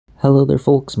Hello there,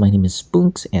 folks. My name is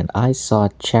Spoonks, and I saw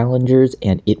Challengers,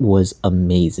 and it was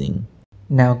amazing.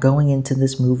 Now, going into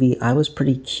this movie, I was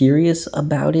pretty curious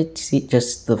about it.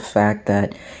 Just the fact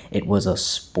that it was a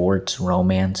sports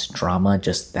romance drama,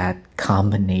 just that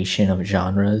combination of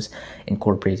genres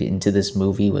incorporated into this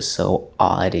movie was so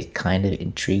odd. It kind of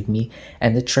intrigued me,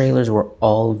 and the trailers were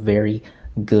all very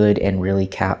good and really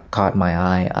caught my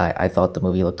eye. I thought the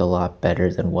movie looked a lot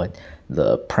better than what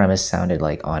the premise sounded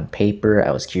like on paper.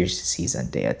 I was curious to see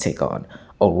Zendaya take on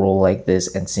a role like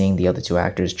this, and seeing the other two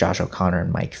actors, Josh O'Connor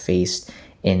and Mike Faist,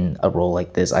 in a role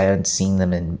like this. I hadn't seen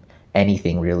them in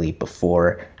anything really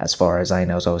before, as far as I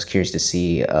know, so I was curious to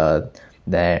see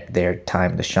their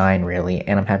time to shine, really.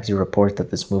 And I'm happy to report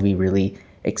that this movie really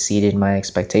exceeded my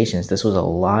expectations. This was a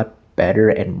lot better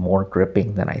and more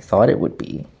gripping than I thought it would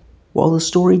be. While the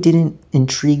story didn't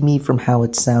intrigue me from how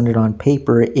it sounded on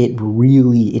paper, it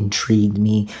really intrigued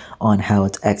me on how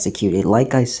it's executed.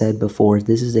 Like I said before,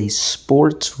 this is a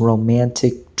sports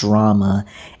romantic drama,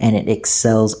 and it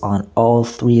excels on all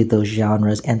three of those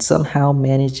genres and somehow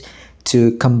managed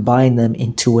to combine them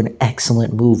into an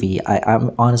excellent movie.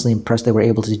 I'm honestly impressed they were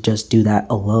able to just do that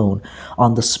alone.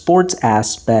 On the sports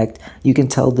aspect, you can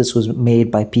tell this was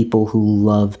made by people who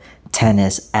love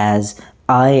tennis, as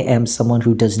I am someone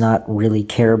who does not really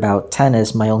care about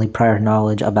tennis. My only prior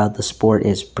knowledge about the sport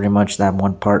is pretty much that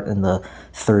one part in the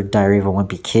third Diary of a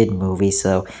Wimpy Kid movie,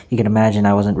 so you can imagine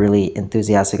I wasn't really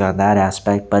enthusiastic on that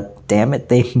aspect, but damn it,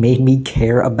 they made me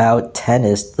care about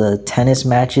tennis. The tennis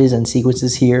matches and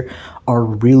sequences here are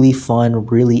really fun,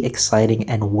 really exciting,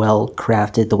 and well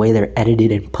crafted. The way they're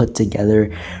edited and put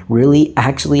together really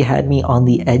actually had me on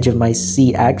the edge of my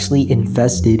seat, actually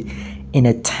invested in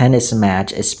a tennis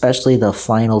match, especially the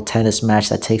final tennis match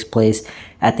that takes place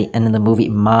at the end of the movie.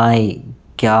 My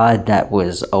God, that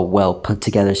was a well put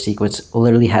together sequence.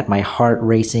 Literally had my heart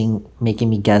racing, making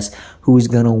me guess who's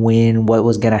gonna win, what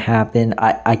was gonna happen.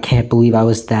 I can't believe I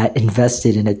was that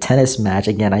invested in a tennis match.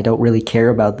 Again, I don't really care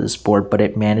about this sport, but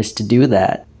it managed to do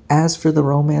that. As for the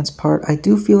romance part, I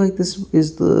do feel like this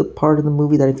is the part of the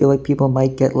movie that I feel like people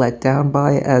might get let down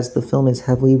by, as the film is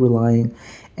heavily relying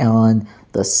on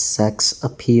the sex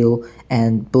appeal.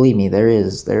 And believe me, there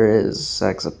is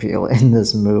sex appeal in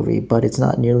this movie, but it's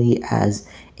not nearly as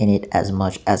in it as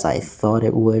much as I thought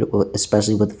it would,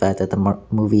 especially with the fact that the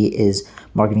movie is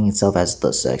marketing itself as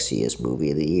the sexiest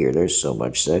movie of the year. There's so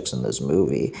much sex in this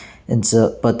movie, and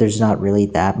so, but there's not really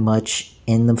that much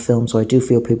in the film, so I do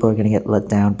feel people are going to get let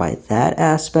down by that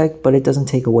aspect, but it doesn't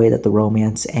take away that the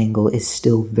romance angle is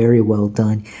still very well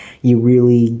done. You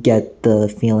really get the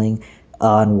feeling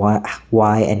on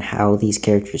why and how these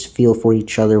characters feel for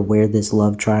each other, where this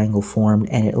love triangle formed,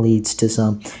 and it leads to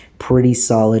some pretty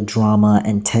solid drama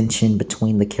and tension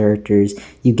between the characters.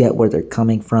 You get where they're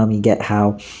coming from, you get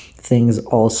how things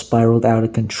all spiraled out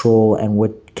of control, and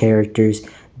what characters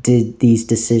did these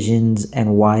decisions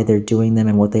and why they're doing them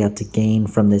and what they have to gain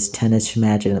from this tennis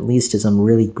match, and it leads to some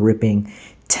really gripping,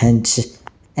 tense,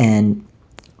 and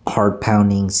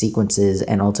heart-pounding sequences.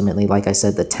 And ultimately, like I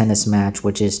said, the tennis match,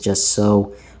 which is just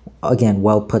so, again,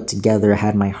 well put together,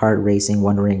 had my heart racing,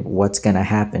 wondering what's gonna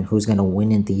happen, who's gonna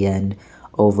win in the end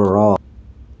overall.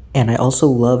 And I also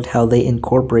loved how they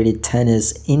incorporated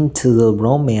tennis into the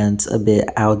romance a bit,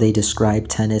 how they describe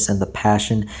tennis and the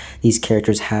passion these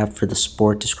characters have for the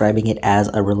sport, describing it as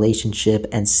a relationship,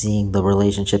 and seeing the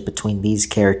relationship between these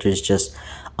characters just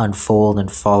unfold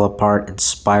and fall apart and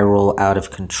spiral out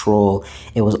of control.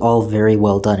 It was all very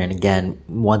well done, and again,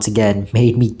 once again,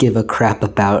 made me give a crap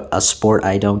about a sport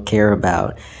I don't care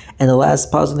about. And the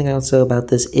last positive thing I would say about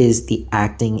this is the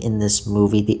acting in this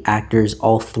movie. The actors,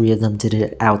 all three of them, did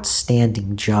an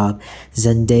outstanding job.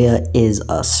 Zendaya is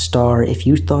a star. If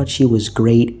you thought she was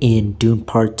great in Dune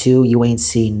Part 2, you ain't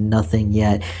seen nothing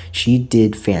yet. She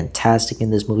did fantastic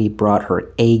in this movie, brought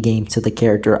her A game to the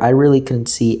character. I really couldn't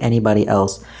see anybody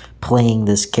else playing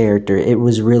this character. It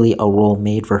was really a role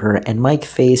made for her. And Mike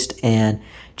Faist and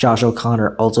Josh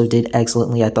O'Connor also did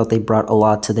excellently. I thought they brought a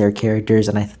lot to their characters,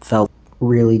 and I felt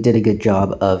really did a good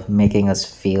job of making us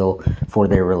feel for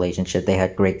their relationship. They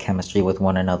had great chemistry with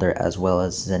one another, as well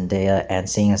as Zendaya. And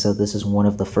seeing as though this is one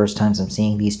of the first times I'm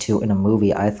seeing these two in a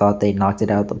movie, I thought they knocked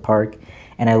it out the park,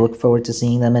 and I look forward to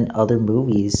seeing them in other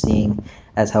movies, seeing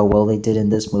as how well they did in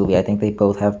this movie. I think they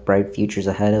both have bright futures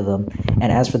ahead of them.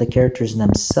 And as for the characters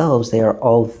themselves, they are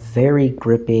all very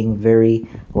gripping, very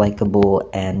likable,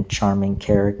 and charming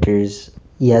characters.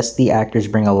 Yes, the actors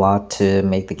bring a lot to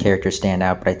make the characters stand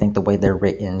out, but I think the way they're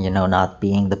written, not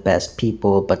being the best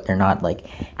people, but they're not like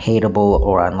hateable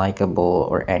or unlikable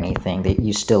or anything. That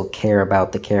you still care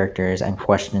about the characters and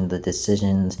question the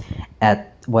decisions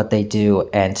at what they do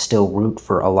and still root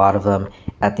for a lot of them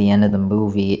at the end of the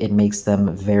movie. It makes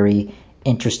them very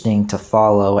interesting to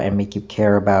follow and make you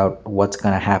care about what's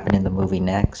going to happen in the movie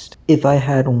next. If I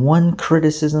had one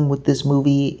criticism with this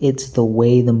movie, it's the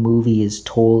way the movie is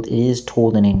told. It is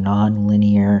told in a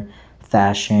non-linear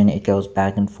fashion. It goes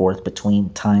back and forth between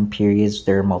time periods.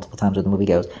 There are multiple times where the movie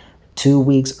goes 2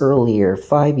 weeks earlier,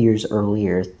 5 years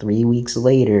earlier, 3 weeks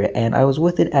later, and I was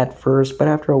with it at first, but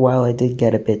after a while I did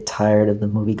get a bit tired of the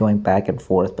movie going back and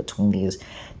forth between these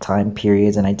time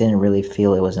periods, and I didn't really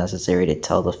feel it was necessary to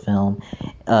tell the film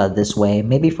this way.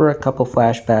 Maybe for a couple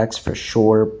flashbacks for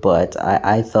sure, but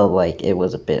I felt like it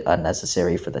was a bit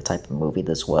unnecessary for the type of movie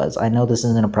this was. I know this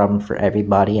isn't a problem for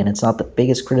everybody, and it's not the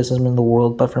biggest criticism in the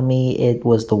world, but for me, it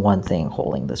was the one thing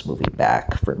holding this movie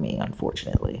back for me,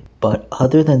 unfortunately. But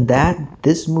other than that,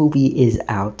 this movie is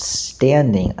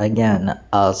outstanding. Again,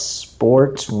 a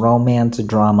sports romance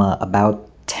drama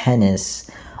about tennis,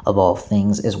 of all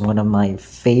things, is one of my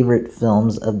favorite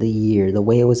films of the year. The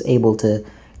way it was able to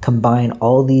combine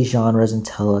all these genres and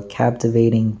tell a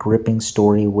captivating, gripping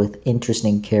story with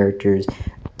interesting characters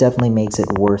definitely makes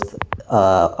it worth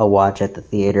a watch at the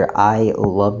theater. I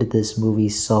loved this movie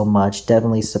so much.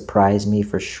 Definitely surprised me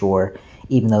for sure.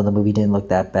 Even though the movie didn't look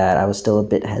that bad, I was still a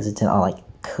bit hesitant on like,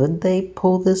 could they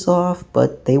pull this off?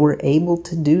 But they were able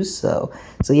to do so.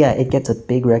 So yeah, it gets a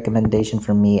big recommendation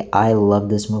from me. I love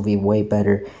this movie way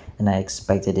better than I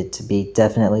expected it to be.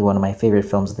 Definitely one of my favorite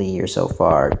films of the year so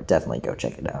far. Definitely go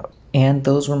check it out. And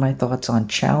those were my thoughts on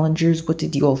Challengers. What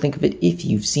did you all think of it? If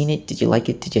you've seen it, did you like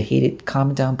it? Did you hate it?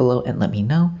 Comment down below and let me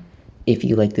know. If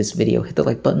you like this video, hit the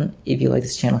like button. If you like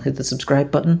this channel, hit the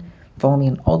subscribe button. Follow me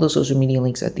on all those social media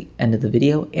links at the end of the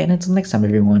video. And until next time,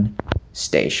 everyone,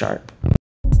 stay sharp.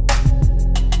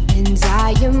 And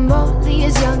I am only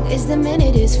as young as the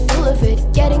minute is full of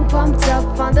it. Getting pumped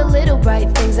up on the little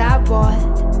bright things I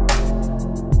bought.